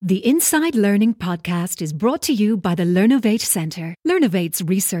The Inside Learning podcast is brought to you by the Learnovate Centre. Learnovate's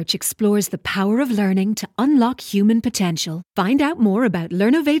research explores the power of learning to unlock human potential. Find out more about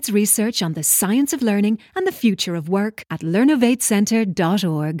Learnovate's research on the science of learning and the future of work at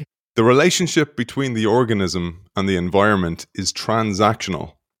learnovatecentre.org. The relationship between the organism and the environment is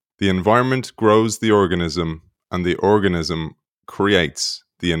transactional. The environment grows the organism, and the organism creates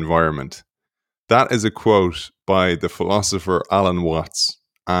the environment. That is a quote by the philosopher Alan Watts.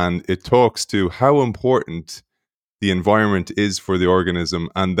 And it talks to how important the environment is for the organism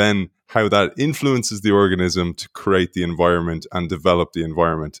and then how that influences the organism to create the environment and develop the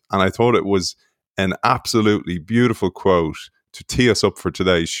environment. And I thought it was an absolutely beautiful quote to tee us up for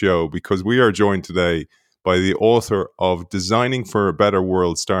today's show, because we are joined today by the author of Designing for a Better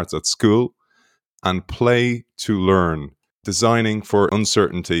World Starts at School and Play to Learn, Designing for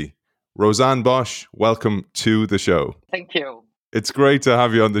Uncertainty. Roseanne Bosch, welcome to the show. Thank you. It's great to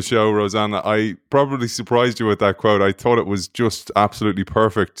have you on the show, Roseanne. I probably surprised you with that quote. I thought it was just absolutely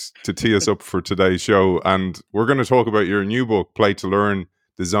perfect to tee us up for today's show. And we're going to talk about your new book, Play to Learn,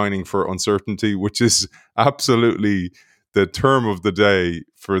 Designing for Uncertainty, which is absolutely the term of the day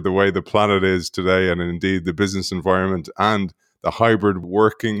for the way the planet is today, and indeed the business environment and the hybrid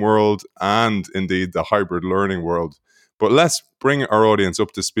working world and indeed the hybrid learning world. But let's bring our audience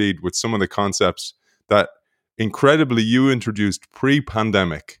up to speed with some of the concepts that incredibly you introduced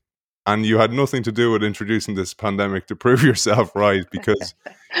pre-pandemic, and you had nothing to do with introducing this pandemic to prove yourself right, because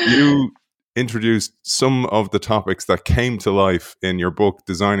you introduced some of the topics that came to life in your book,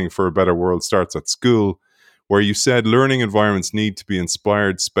 Designing for a Better World Starts at School, where you said learning environments need to be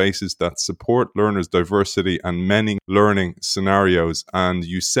inspired spaces that support learners' diversity and many learning scenarios. And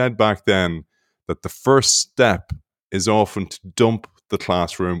you said back then that the first step is often to dump the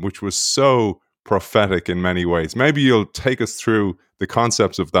classroom, which was so prophetic in many ways. Maybe you'll take us through the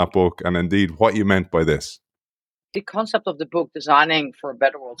concepts of that book and indeed what you meant by this. The concept of the book, Designing for a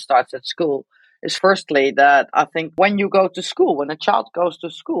Better World Starts at School, is firstly that I think when you go to school, when a child goes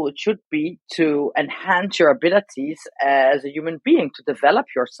to school, it should be to enhance your abilities as a human being, to develop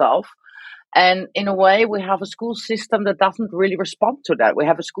yourself. And in a way, we have a school system that doesn't really respond to that. We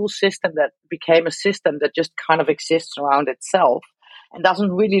have a school system that became a system that just kind of exists around itself and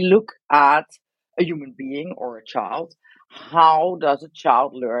doesn't really look at a human being or a child. How does a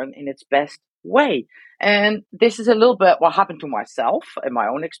child learn in its best way? And this is a little bit what happened to myself in my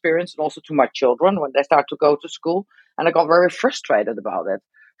own experience, and also to my children when they start to go to school. And I got very frustrated about it.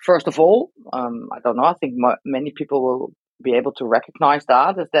 First of all, I don't know, I think many people will be able to recognize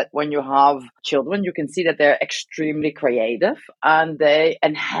that, is that when you have children, you can see that they're extremely creative and they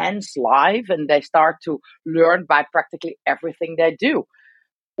enhance life and they start to learn by practically everything they do,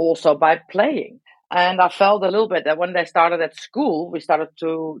 also by playing. And I felt a little bit that when they started at school, we started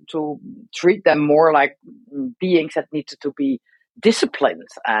to treat them more like beings that needed to be disciplined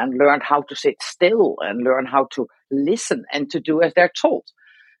and learn how to sit still and learn how to listen and to do as they're told.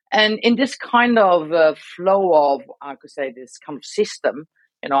 And in this kind of flow of, I could say, this kind of system,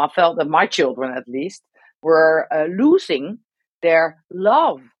 I felt that my children, at least, were losing their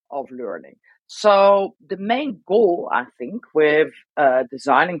love of learning. So the main goal, I think, with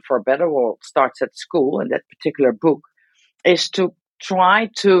Designing for a Better World Starts at School, in that particular book, is to try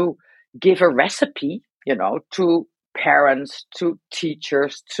to give a recipe, to parents, to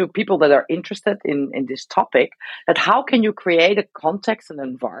teachers, to people that are interested in this topic, that how can you create a context and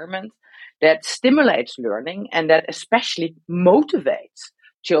environment that stimulates learning and that especially motivates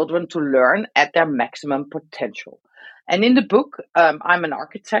children to learn at their maximum potential. And in the book, I'm an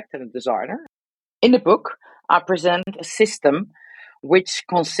architect and a designer. In the book, I present a system which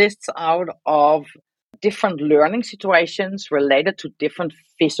consists out of different learning situations related to different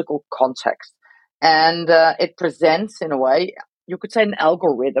physical contexts. And it presents, in a way, you could say, an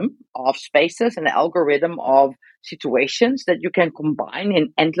algorithm of spaces, an algorithm of situations that you can combine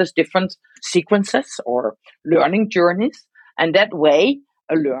in endless different sequences or learning journeys. And that way,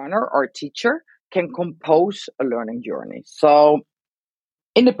 a learner or a teacher can compose a learning journey. So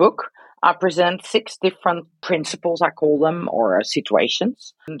in the book, I present 6 different principles, I call them, or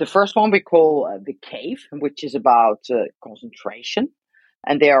situations. And the first one we call the cave, which is about concentration.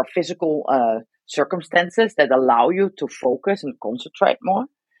 And there are physical circumstances that allow you to focus and concentrate more.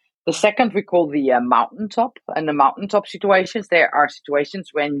 The second we call the mountaintop. And the mountaintop situations, there are situations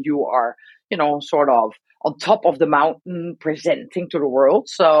when you are, sort of on top of the mountain presenting to the world.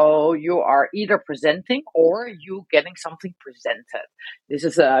 So you are either presenting or you getting something presented. This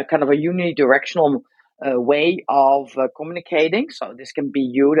is a kind of a unidirectional way of communicating. So this can be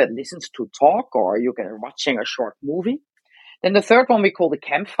you that listens to talk, or you can watching a short movie. Then the third one we call the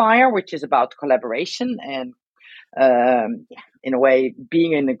campfire, which is about collaboration and, in a way,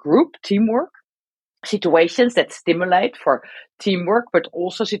 being in a group, teamwork. Situations that stimulate for teamwork, but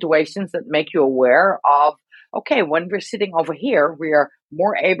also situations that make you aware of, okay, when we're sitting over here, we are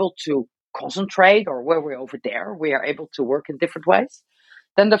more able to concentrate, or where we're over there, we are able to work in different ways.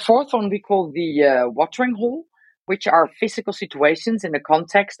 Then the fourth one we call the watering hole, which are physical situations in a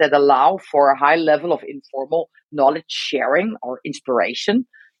context that allow for a high level of informal knowledge sharing or inspiration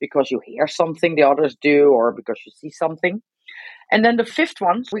because you hear something the others do or because you see something. And then the fifth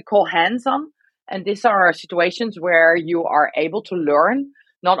ones we call hands-on. And these are situations where you are able to learn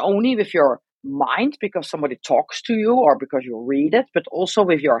not only with your mind because somebody talks to you or because you read it, but also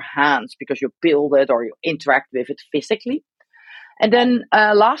with your hands because you build it or you interact with it physically. And then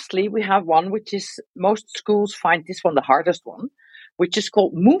lastly, we have one which is most schools find this one the hardest one, which is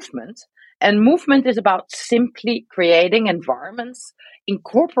called movement. And movement is about simply creating environments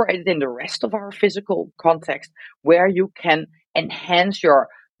incorporated in the rest of our physical context where you can enhance your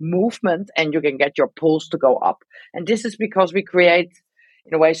movement and you can get your pulse to go up. And this is because we create,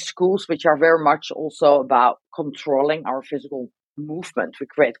 in a way, schools which are very much also about controlling our physical movement. We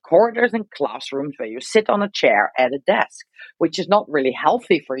create corridors and classrooms where you sit on a chair at a desk, which is not really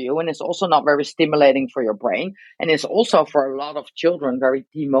healthy for you and it's also not very stimulating for your brain. And it's also for a lot of children very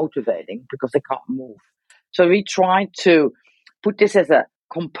demotivating because they can't move. So we try to put this as a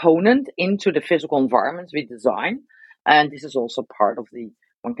component into the physical environments we design. And this is also part of the,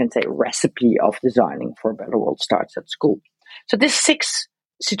 one can say, recipe of designing for a better world starts at school. So there's 6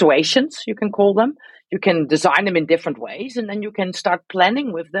 situations, you can call them. You can design them in different ways, and then you can start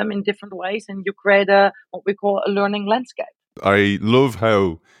planning with them in different ways, and you create what we call a learning landscape. I love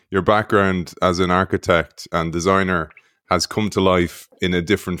how your background as an architect and designer has come to life in a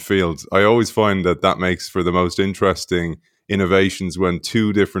different field. I always find that makes for the most interesting innovations when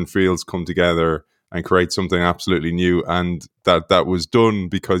 2 different fields come together and create something absolutely new, and that was done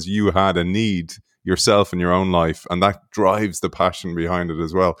because you had a need yourself in your own life, and that drives the passion behind it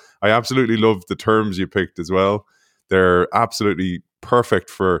as well. I absolutely love the terms you picked as well. They're absolutely perfect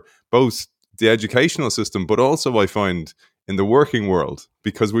for both the educational system, but also I find in the working world,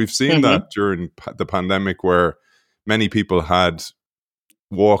 because we've seen that during the pandemic where many people had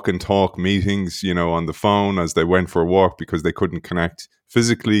walk and talk meetings, on the phone as they went for a walk because they couldn't connect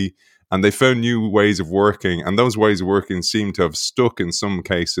physically. And they found new ways of working. And those ways of working seem to have stuck in some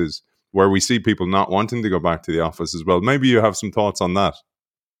cases where we see people not wanting to go back to the office as well. Maybe you have some thoughts on that.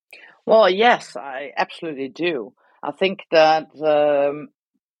 Well, yes, I absolutely do. I think that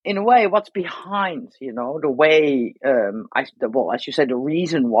in a way, what's behind, the way, as you said, the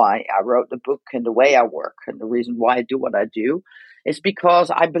reason why I wrote the book and the way I work and the reason why I do what I do is because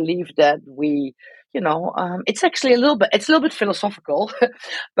I believe that we, it's actually it's a little bit philosophical,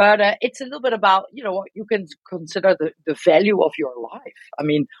 but it's a little bit about, what you can consider the value of your life. I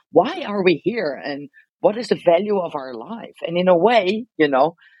mean, why are we here and what is the value of our life? And in a way,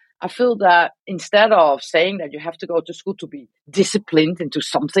 I feel that instead of saying that you have to go to school to be disciplined into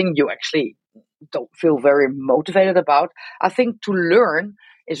something you actually don't feel very motivated about, I think to learn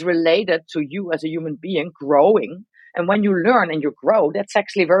is related to you as a human being growing. And when you learn and you grow, that's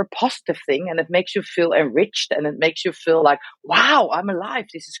actually a very positive thing. And it makes you feel enriched and it makes you feel like, wow, I'm alive.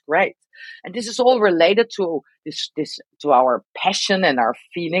 This is great. And this is all related to to our passion and our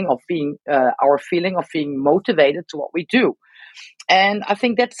feeling of being motivated to what we do. And I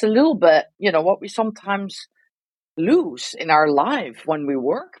think that's a little bit, what we sometimes lose in our life when we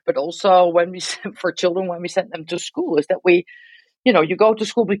work, but also when for children, when we send them to school, is that you go to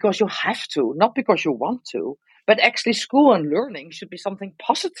school because you have to, not because you want to, but actually school and learning should be something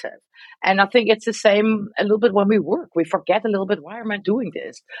positive. And I think it's the same a little bit when we work. We forget a little bit, why am I doing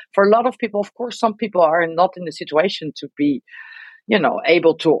this? For a lot of people, of course, some people are not in the situation to be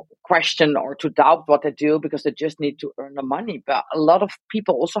able to question or to doubt what they do because they just need to earn the money. But a lot of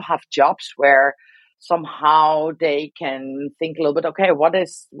people also have jobs where somehow they can think a little bit, okay,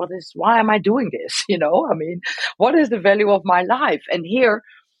 why am I doing this? I mean, what is the value of my life? And here,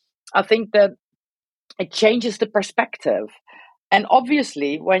 I think that it changes the perspective. And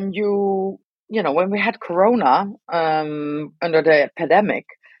obviously, when when we had Corona under the pandemic,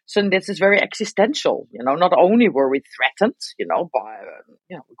 so this is very existential. Not only were we threatened, by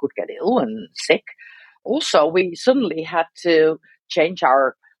we could get ill and sick. Also, we suddenly had to change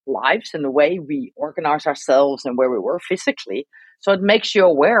our lives and the way we organize ourselves and where we were physically. So it makes you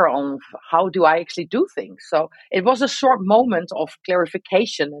aware of how do I actually do things. So it was a short moment of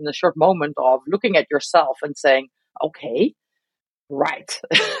clarification and a short moment of looking at yourself and saying, okay, right.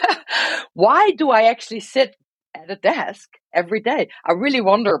 Why do I actually sit at a desk every day. I really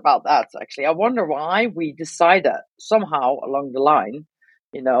wonder about that, actually. I wonder why we decided somehow along the line,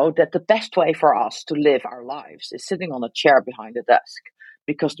 that the best way for us to live our lives is sitting on a chair behind a desk.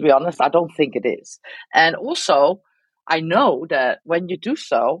 Because to be honest, I don't think it is. And also, I know that when you do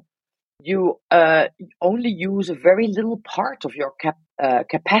so, you only use a very little part of your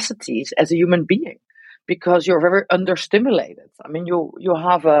capacities as a human being, because you're very understimulated. I mean, you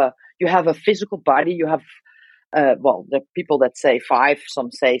have a physical body. You have the people that say 5,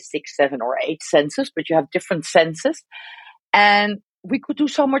 some say 6, 7, or 8 senses, but you have different senses, and we could do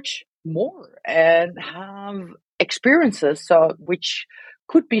so much more and have experiences which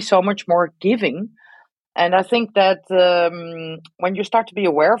could be so much more giving. And I think that when you start to be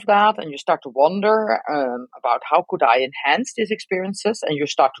aware of that, and you start to wonder about how could I enhance these experiences, and you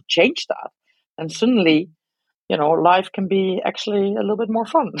start to change that, and suddenly, life can be actually a little bit more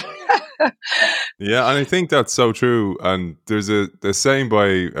fun. Yeah, and I think that's so true. And there's a saying by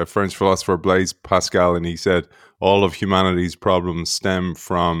a French philosopher, Blaise Pascal, and he said, all of humanity's problems stem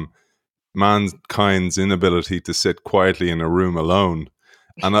from mankind's inability to sit quietly in a room alone.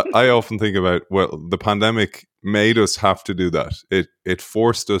 And I often think about, well, the pandemic made us have to do that. It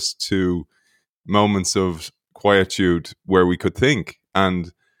forced us to moments of quietude where we could think.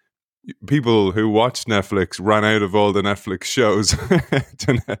 And people who watched Netflix ran out of all the Netflix shows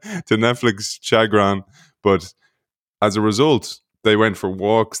to Netflix chagrin. But as a result, they went for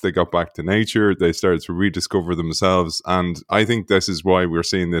walks, they got back to nature, they started to rediscover themselves. And I think this is why we're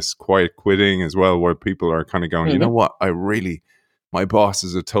seeing this quiet quitting as well, where people are kind of going, you know what, my boss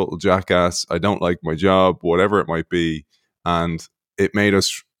is a total jackass, I don't like my job, whatever it might be. And it made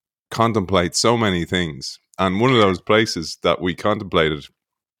us contemplate so many things. And one of those places that we contemplated,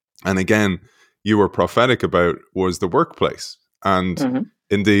 and again, you were prophetic about, was the workplace and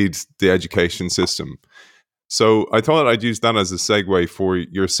indeed the education system. So I thought I'd use that as a segue for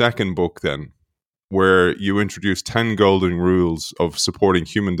your second book then, where you introduce 10 golden rules of supporting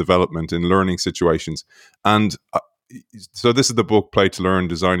human development in learning situations. And so this is the book, Play to Learn,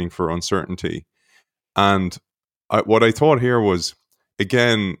 Designing for Uncertainty. And what I thought here was,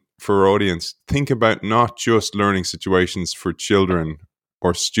 again, for our audience, think about not just learning situations for children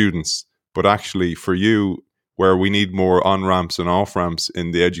or students, but actually for you, where we need more on-ramps and off-ramps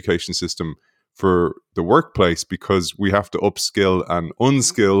in the education system for the workplace, because we have to upskill and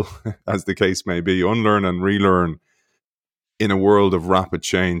unskill, as the case may be, unlearn and relearn in a world of rapid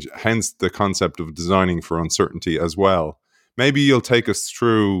change, hence the concept of designing for uncertainty as well. Maybe you'll take us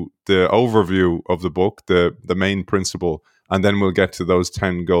through the overview of the book, the main principle, and then we'll get to those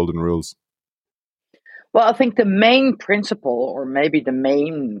 10 golden rules. Well, I think the main principle, or maybe the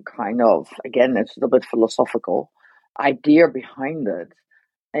main kind of, again, it's a little bit philosophical idea behind it,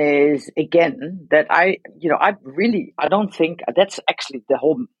 is again that I don't think that's actually the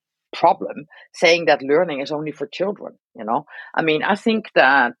whole problem, saying that learning is only for children. I mean, I think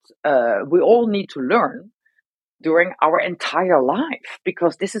that we all need to learn during our entire life,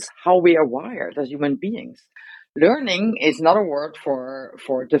 because this is how we are wired as human beings. Learning is not a word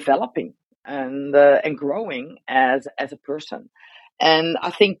for developing and growing as a person. And I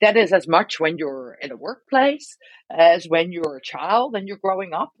think that is as much when you're in a workplace as when you're a child and you're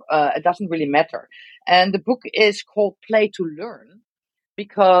growing up. It doesn't really matter. And the book is called Play to Learn,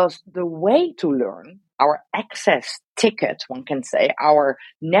 because the way to learn, our access ticket, one can say, our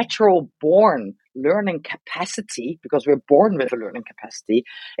natural born learning capacity, because we're born with a learning capacity,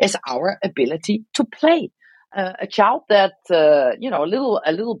 is our ability to play. A child that, a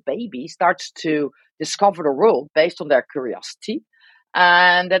little baby starts to discover the world based on their curiosity.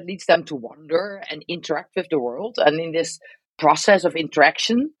 And that leads them to wonder and interact with the world. And in this process of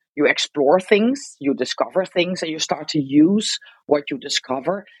interaction, you explore things, you discover things, and you start to use what you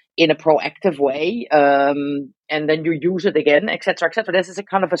discover in a proactive way. And then you use it again, etc., etc. This is a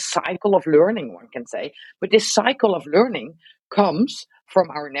kind of a cycle of learning, one can say. But this cycle of learning comes from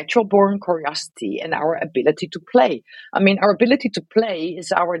our natural born curiosity and our ability to play. I mean, our ability to play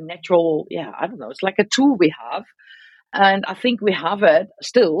is our natural, it's like a tool we have. And I think we have it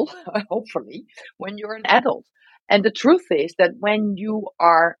still, hopefully, when you're an adult. And the truth is that when you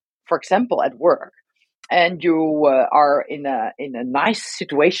are, for example, at work, and you are in a nice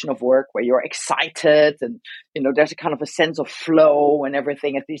situation of work where you're excited, and there's a kind of a sense of flow and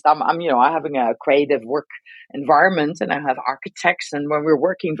everything. At least I'm having a creative work environment, and I have architects, and when we're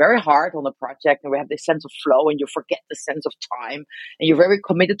working very hard on a project, and we have this sense of flow, and you forget the sense of time, and you're very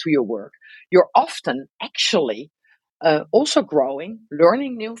committed to your work, you're often actually also growing,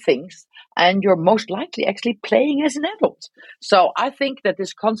 learning new things, and you're most likely actually playing as an adult. So I think that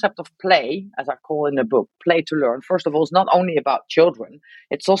this concept of play, as I call in the book, play to learn, first of all, is not only about children.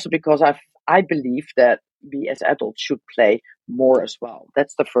 It's also because I believe that we as adults should play more as well.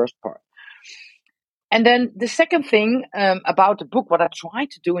 That's the first part. And then the second thing about the book, what I try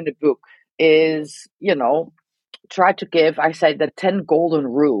to do in the book is, try to give, I say, the 10 golden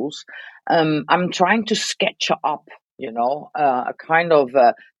rules. I'm trying to sketch up, a kind of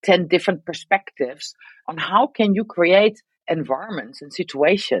 10 different perspectives on how can you create environments and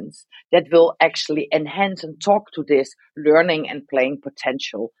situations that will actually enhance and talk to this learning and playing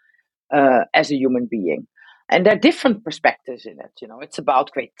potential as a human being. And there are different perspectives in it. It's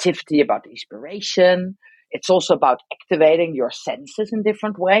about creativity, about inspiration. It's also about activating your senses in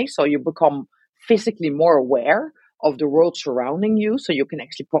different ways. So you become physically more aware of the world surrounding you, so you can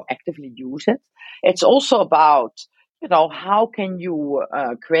actually proactively use it. It's also about, how can you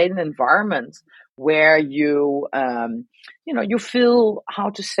create an environment where you, you feel, how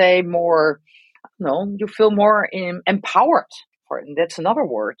to say, more, you feel more empowered. And that's another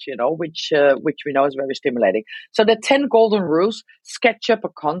word, which we know is very stimulating. So the 10 golden rules sketch up a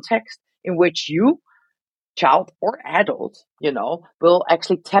context in which you, child or adult, will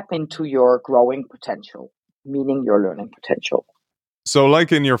actually tap into your growing potential, meaning your learning potential. So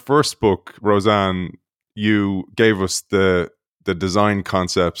like in your first book, Roseanne, you gave us the design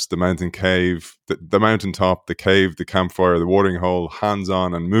concepts, the mountain cave, the mountaintop, the cave, the campfire, the watering hole,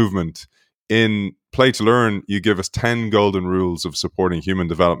 hands-on and movement. In Play to Learn, you give us 10 golden rules of supporting human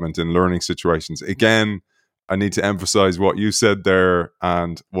development in learning situations. Again, I need to emphasize what you said there,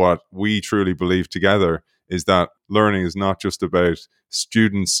 and what we truly believe together is that learning is not just about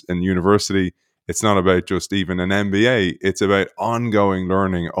students in university. It's not about just even an MBA. It's about ongoing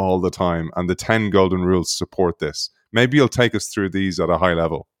learning all the time. And the 10 golden rules support this. Maybe you'll take us through these at a high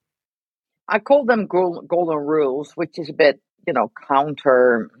level. I call them golden rules, which is a bit,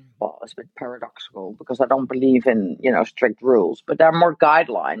 counter, it's a bit paradoxical because I don't believe in, strict rules, but there are more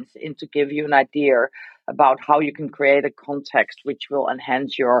guidelines to give you an idea about how you can create a context which will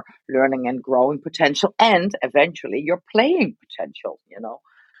enhance your learning and growing potential and eventually your playing potential,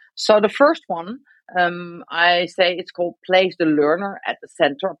 So the first one, I say it's called place the learner at the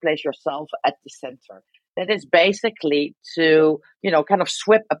center, place yourself at the center. That is basically to, kind of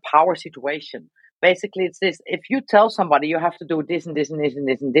swap a power situation. Basically, it's this: if you tell somebody you have to do this and this and this and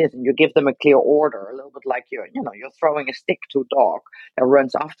this and this, and you give them a clear order, a little bit like you're throwing a stick to a dog that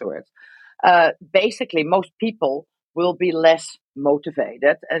runs after it. Basically, most people will be less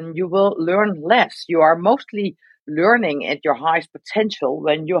motivated, and you will learn less. You are mostly learning at your highest potential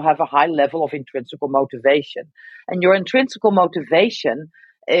when you have a high level of intrinsic motivation, and your intrinsic motivation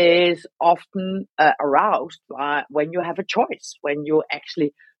is often aroused when you have a choice, when you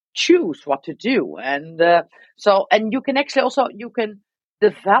actually choose what to do. And and you can actually also, you can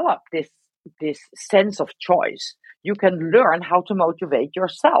develop this sense of choice. You can learn how to motivate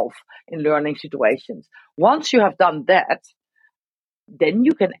yourself in learning situations. Once you have done that, then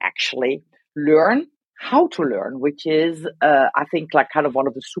you can actually learn how to learn, which is, I think, like kind of one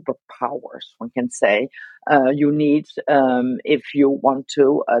of the superpowers one can say you need if you want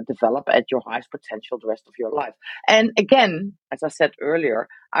to develop at your highest potential the rest of your life. And again, as I said earlier,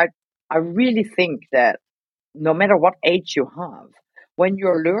 I really think that no matter what age you have, when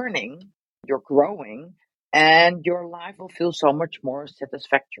you're learning, you're growing, and your life will feel so much more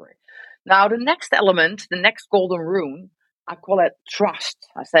satisfactory. Now, the next element, the next golden rule, I call it trust.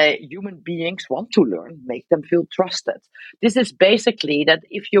 I say human beings want to learn, make them feel trusted. This is basically that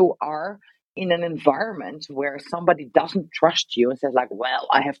if you are in an environment where somebody doesn't trust you and says like, well,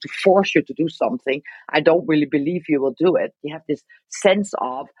 I have to force you to do something, I don't really believe you will do it. You have this sense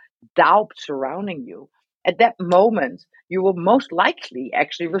of doubt surrounding you. At that moment, you will most likely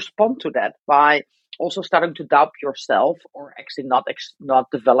actually respond to that by also starting to doubt yourself or actually not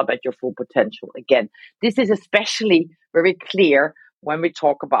develop at your full potential. Again, this is especially very clear when we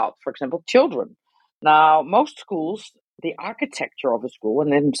talk about, for example, children. Now, most schools, the architecture of a school,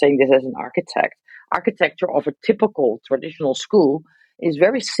 and I'm saying this as an architecture of a typical traditional school is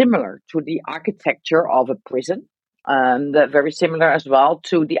very similar to the architecture of a prison. And very similar as well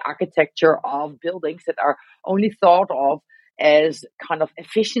to the architecture of buildings that are only thought of as kind of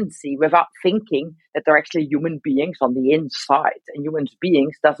efficiency without thinking that they're actually human beings on the inside. And human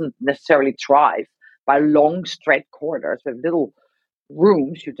beings doesn't necessarily thrive by long straight corridors with little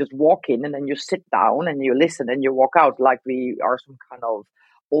rooms. You just walk in and then you sit down and you listen and you walk out like we are some kind of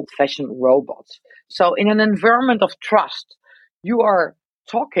old-fashioned robots. So in an environment of trust, you are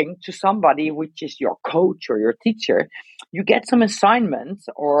talking to somebody, which is your coach or your teacher, you get some assignments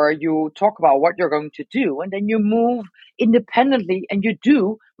or you talk about what you're going to do, and then you move independently and you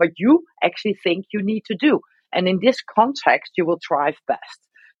do what you actually think you need to do. And in this context, you will thrive best.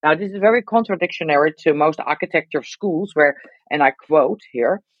 Now, this is very contradictory to most architecture schools where, and I quote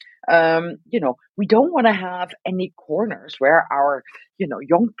here, we don't want to have any corners where our,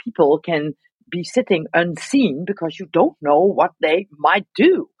 young people can be sitting unseen because you don't know what they might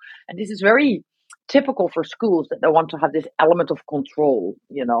do. And this is very typical for schools that they want to have this element of control,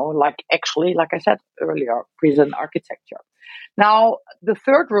 like I said earlier, prison architecture. Now, the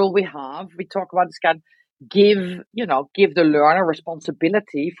third rule we talk about this kind, give the learner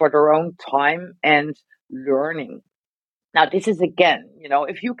responsibility for their own time and learning. Now, this is again,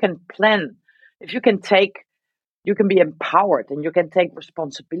 if you can plan, if you can take, you can be empowered and you can take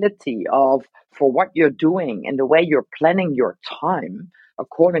responsibility for what you're doing and the way you're planning your time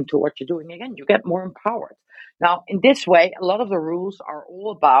according to what you're doing. Again, you get more empowered. Now, in this way, a lot of the rules are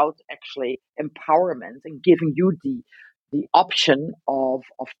all about actually empowerment and giving you the option of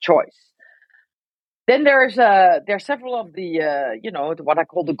choice. Then there are several of the what I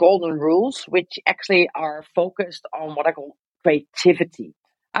call the golden rules, which actually are focused on what I call creativity.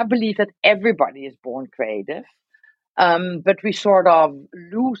 I believe that everybody is born creative, but we sort of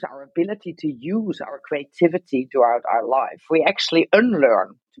lose our ability to use our creativity throughout our life. We actually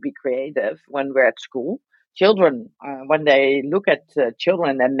unlearn to be creative when we're at school. Children, when they look at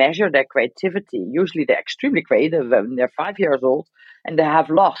children and they measure their creativity, usually they're extremely creative when they're 5 years old, and they have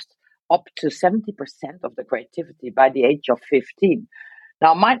lost up to 70% of the creativity by the age of 15.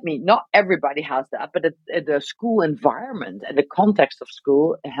 Now, might mean not everybody has that, but the school environment and the context of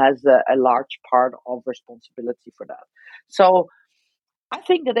school has a large part of responsibility for that. So I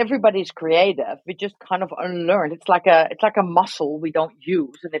think that everybody's creative. We just kind of unlearn. It's like a muscle we don't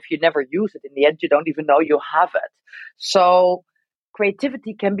use, and if you never use it, in the end, you don't even know you have it. So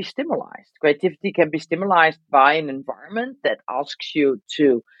creativity can be stimulated. Creativity can be stimulated by an environment that asks you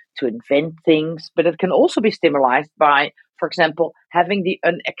to invent things, but it can also be stimulated by, for example, having the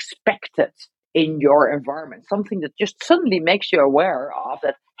unexpected in your environment, something that just suddenly makes you aware of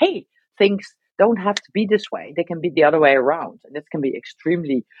that, hey, things don't have to be this way. They can be the other way around. And this can be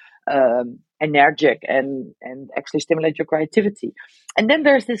extremely energetic and actually stimulate your creativity. And then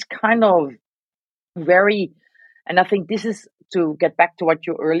there's this kind of and I think this is to get back to what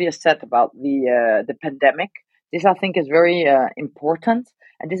you earlier said about the pandemic. This, I think, is very important.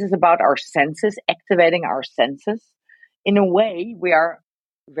 And this is about our senses, activating our senses. In a way, we are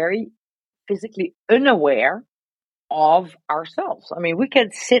very physically unaware of ourselves. I mean, we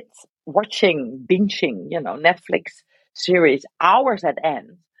can sit watching, binging, Netflix series hours at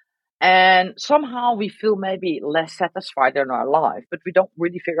end, and somehow we feel maybe less satisfied in our life, but we don't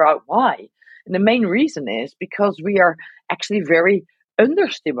really figure out why. And the main reason is because we are actually very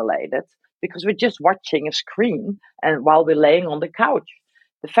understimulated because we're just watching a screen and while we're laying on the couch.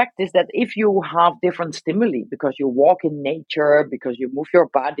 The fact is that if you have different stimuli, because you walk in nature, because you move your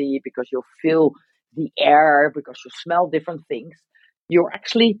body, because you feel the air, because you smell different things, you're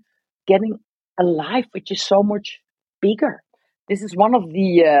actually getting a life which is so much bigger. This is one of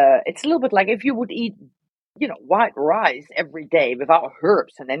the, it's a little bit like if you would eat, white rice every day without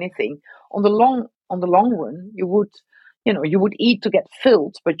herbs and anything, on the long run, you would eat to get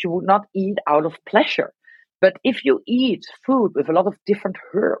filled, but you would not eat out of pleasure. But if you eat food with a lot of different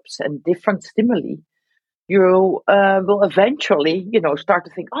herbs and different stimuli, you will eventually, start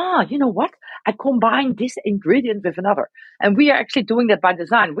to think, you know what? I combine this ingredient with another. And we are actually doing that by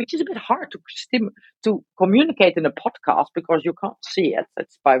design, which is a bit hard to communicate in a podcast because you can't see it.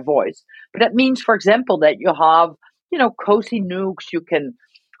 It's by voice. But that means, for example, that you have, cozy nooks you can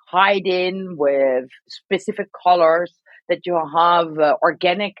hide in with specific colors, that you have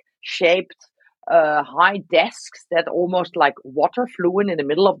organic shaped high desks that almost like water fluid in the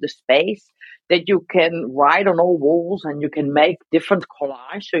middle of the space, that you can write on all walls and you can make different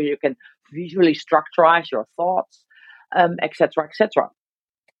collage so you can visually structurize your thoughts, etc., etc.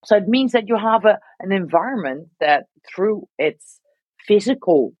 So it means that you have an environment that through its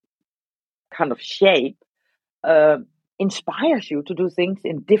physical kind of shape inspires you to do things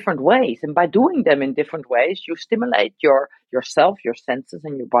in different ways. And by doing them in different ways, you stimulate yourself, your senses,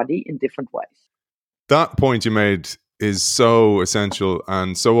 and your body in different ways. That point you made is so essential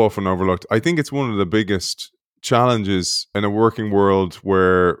and so often overlooked. I think it's one of the biggest challenges in a working world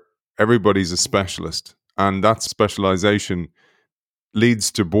where everybody's a specialist, and that specialization leads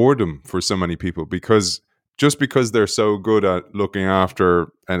to boredom for so many people because they're so good at looking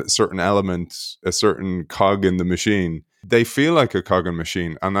after a certain element, a certain cog in the machine, they feel like a cog in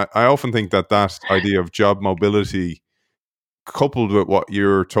machine. And I often think that idea of job mobility coupled with what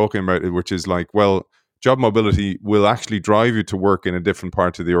you're talking about, which is like, well, job mobility will actually drive you to work in a different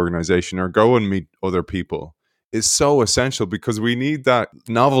part of the organization or go and meet other people, is so essential because we need that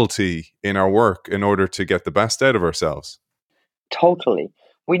novelty in our work in order to get the best out of ourselves. Totally.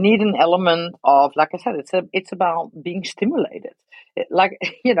 We need an element of, like I said, it's about being stimulated. Like,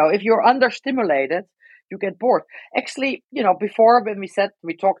 if you're understimulated, you get bored. Actually, before when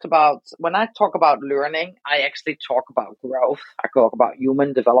when I talk about learning, I actually talk about growth. I talk about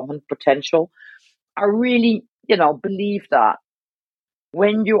human development potential. I really, believe that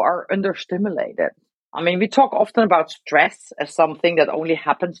when you are understimulated, I mean, we talk often about stress as something that only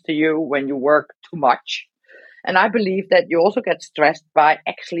happens to you when you work too much. And I believe that you also get stressed by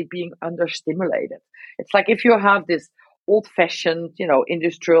actually being understimulated. It's like if you have this old-fashioned,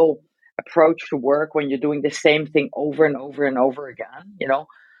 industrial approach to work when you're doing the same thing over and over and over again,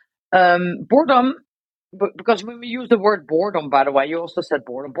 boredom. Because when we use the word boredom, by the way, you also said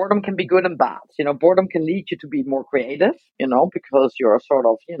boredom. Boredom can be good and bad. Boredom can lead you to be more creative, because you're sort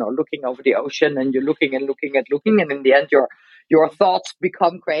of, looking over the ocean and you're looking and looking and looking. And in the end, your thoughts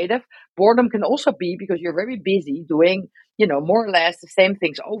become creative. Boredom can also be because you're very busy doing, more or less the same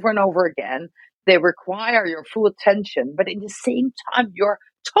things over and over again. They require your full attention, but in the same time, you're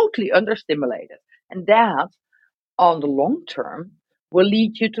totally understimulated. And that, on the long term, will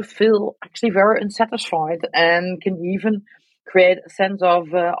lead you to feel actually very unsatisfied and can even create a sense of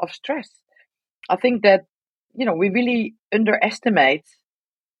stress. I think that, we really underestimate,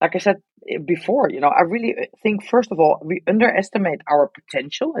 like I said before, I really think, first of all, we underestimate our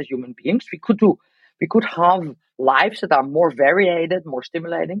potential as human beings. We could have lives that are more varied, more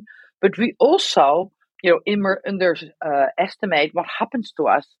stimulating, but we also, underestimate what happens to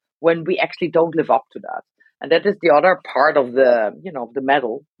us when we actually don't live up to that. And that is the other part of the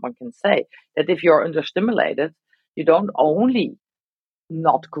medal, one can say, that if you're understimulated, you don't only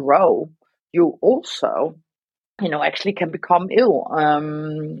not grow, you also, actually can become ill.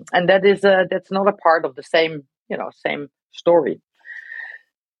 And that's not a part of the same story.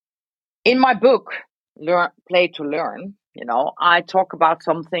 In my book, Play to Learn, I talk about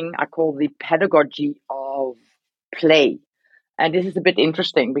something I call the pedagogy of play. And this is a bit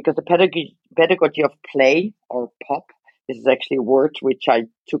interesting because the pedagogy of play, or POP, this is actually a word which I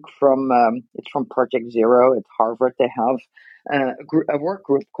took from, it's from Project Zero at Harvard. They have a work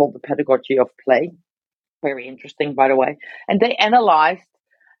group called the pedagogy of play. Very interesting, by the way. And they analyzed,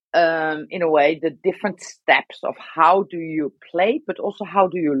 in a way, the different steps of how do you play, but also how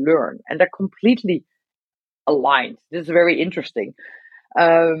do you learn. And they're completely aligned. This is very interesting.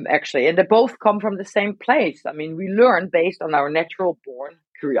 Actually, and they both come from the same place. I mean, we learn based on our natural born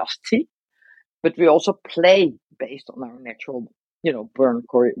curiosity, but we also play based on our natural,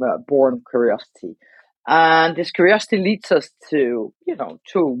 born curiosity. And this curiosity leads us to,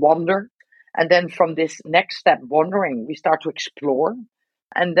 to wonder. And then from this next step, wondering, we start to explore.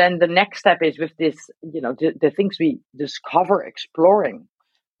 And then the next step is with this, the things we discover exploring,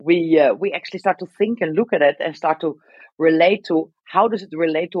 we actually start to think and look at it and start to relate to how does it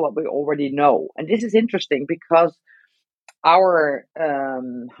relate to what we already know. And this is interesting because our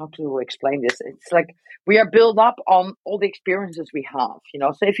how to explain this, it's like we are built up on all the experiences we have,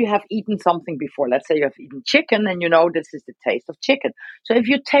 so if you have eaten something before, let's say you have eaten chicken and this is the taste of chicken. So if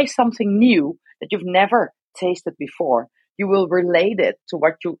you taste something new that you've never tasted before, you will relate it to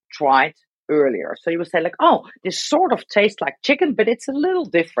what you tried earlier. So you will say like, oh, this sort of tastes like chicken, but it's a little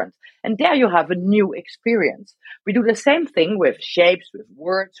different. And there you have a new experience. We do the same thing with shapes, with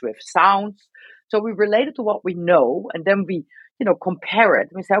words, with sounds. So we relate it to what we know, and then we, compare it.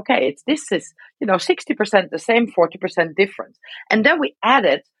 We say, okay, this is 60% the same, 40% different. And then we add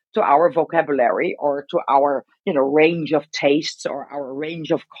it to our vocabulary or to our, range of tastes or our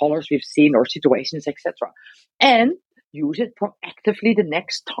range of colors we've seen or situations, etc. And use it proactively the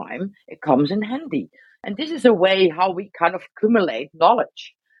next time it comes in handy. And this is a way how we kind of accumulate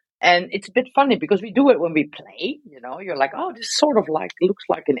knowledge. And it's a bit funny because we do it when we play, you're like, oh, this sort of like looks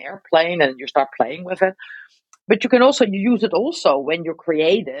like an airplane, and you start playing with it. But you can also use it also when you're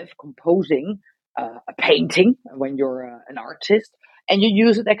creative, composing a painting, when you're an artist, and you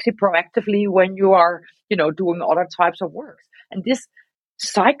use it actually proactively when you are, doing other types of works. And this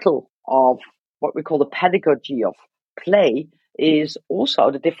cycle of what we call the pedagogy of play is also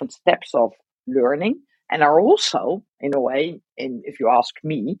the different steps of learning, and are also, in a way, if you ask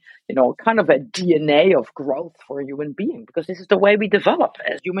me, kind of a DNA of growth for a human being, because this is the way we develop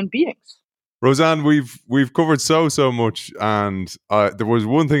as human beings. Roseanne, we've covered so much, and there was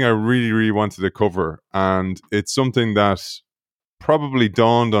one thing I really wanted to cover, and it's something that probably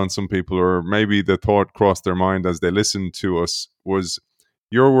dawned on some people, or maybe the thought crossed their mind as they listened to us, was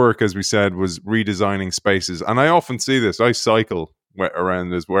your work, as we said, was redesigning spaces. And I often see this. I cycle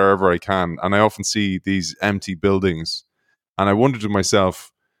around this wherever I can, and I often see these empty buildings, and I wonder to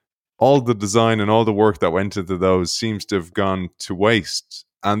myself, all the design and all the work that went into those seems to have gone to waste.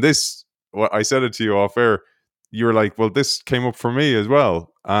 And this, what I said it to you off air, you were like, well, this came up for me as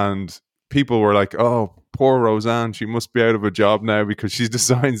well. And people were like, oh, poor Roseanne, she must be out of a job now because she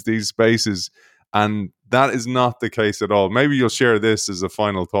designs these spaces. And that is not the case at all. Maybe you'll share this as a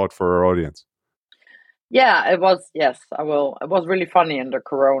final thought for our audience. Yeah, it was. Yes, I will. It was really funny in the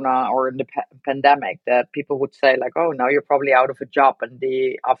corona or in the pandemic that people would say like, "Oh, now you're probably out of a job," and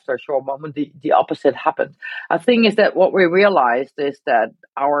after a short moment, the opposite happened. I think is that what we realized is that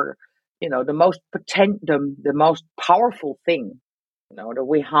our, the most powerful thing, that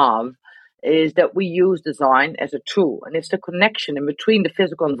we have is that we use design as a tool, and it's the connection in between the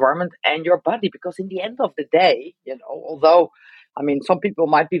physical environment and your body. Because in the end of the day, although some people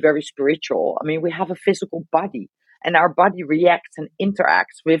might be very spiritual. We have a physical body, and our body reacts and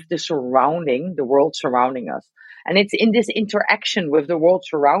interacts with the world surrounding us. And it's in this interaction with the world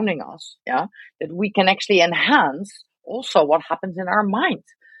surrounding us, that we can actually enhance also what happens in our mind.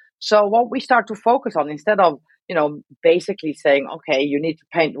 So what we start to focus on, instead of, basically saying, okay, you need to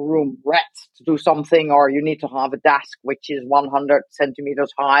paint the room red to do something, or you need to have a desk which is 100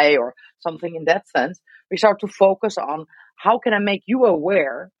 centimeters high or something in that sense, we start to focus on how can I make you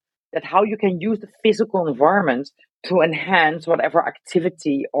aware that how you can use the physical environment to enhance whatever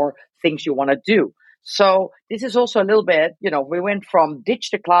activity or things you want to do. So this is also a little bit, we went from ditch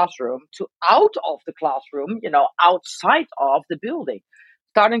the classroom to out of the classroom, outside of the building,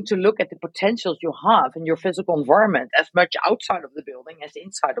 starting to look at the potentials you have in your physical environment as much outside of the building as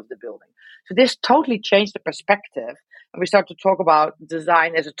inside of the building. So this totally changed the perspective. And we start to talk about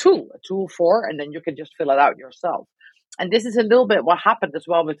design as a tool for, and then you can just fill it out yourself. And this is a little bit what happened as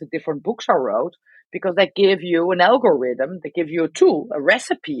well with the different books I wrote, because they give you an algorithm, they give you a tool, a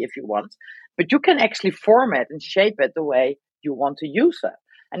recipe if you want, but you can actually form it and shape it the way you want to use it.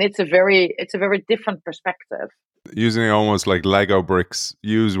 And it's a very different perspective. Using almost like Lego bricks,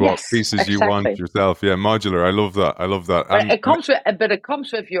 use what pieces you want yourself. Yeah, modular. I love that. But it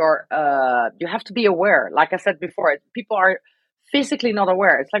comes with your, you have to be aware. Like I said before, people are physically not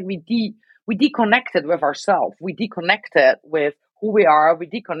aware. It's like we deconnected with ourselves. We deconnected with who we are. We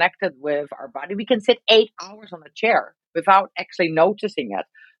deconnected with our body. We can sit 8 hours on a chair without actually noticing it.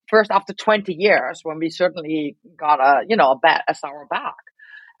 First, after 20 years, when we certainly got a sour back.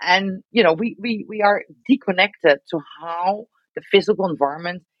 And, we are deconnected to how the physical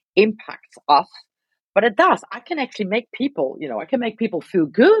environment impacts us. But it does. I can actually make people, feel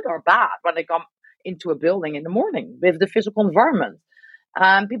good or bad when they come into a building in the morning with the physical environment.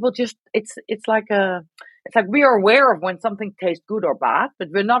 People just, it's like we are aware of when something tastes good or bad, but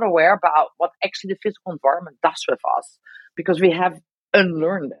we're not aware about what actually the physical environment does with us, because we have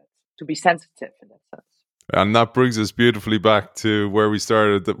unlearned it to be sensitive in that sense. And that brings us beautifully back to where we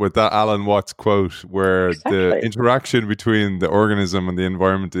started with that Alan Watts quote, where the interaction between the organism and the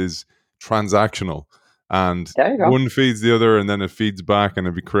environment is transactional. And one feeds the other, and then it feeds back, and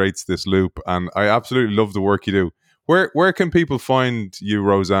it creates this loop. And I absolutely love the work you do. Where can people find you,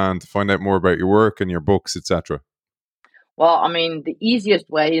 Roseanne, to find out more about your work and your books, etc.? Well, the easiest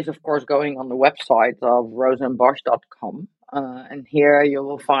way is, of course, going on the website of roseannebosch.com. And here you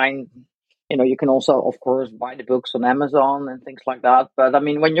will find, you can also, of course, buy the books on Amazon and things like that. But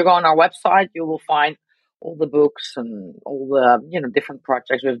when you go on our website, you will find all the books and all the, different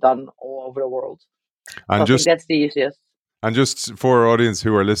projects we've done all over the world. And so I think that's the easiest. And just for our audience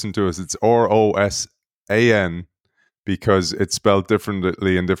who are listening to us, it's ROSAN, because it's spelled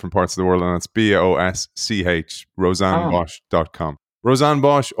differently in different parts of the world, and it's BOSCH, RoseanneBosch.com. Roseanne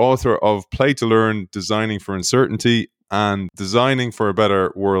Bosch, author of Play to Learn, Designing for Uncertainty, and Designing for a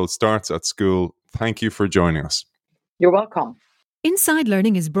Better World Starts at School. Thank you for joining us. You're welcome. Inside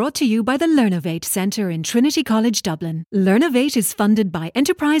Learning is brought to you by the Learnovate Centre in Trinity College, Dublin. Learnovate is funded by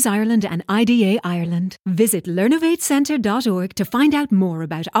Enterprise Ireland and IDA Ireland. Visit learnovatecentre.org to find out more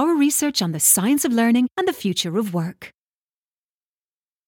about our research on the science of learning and the future of work.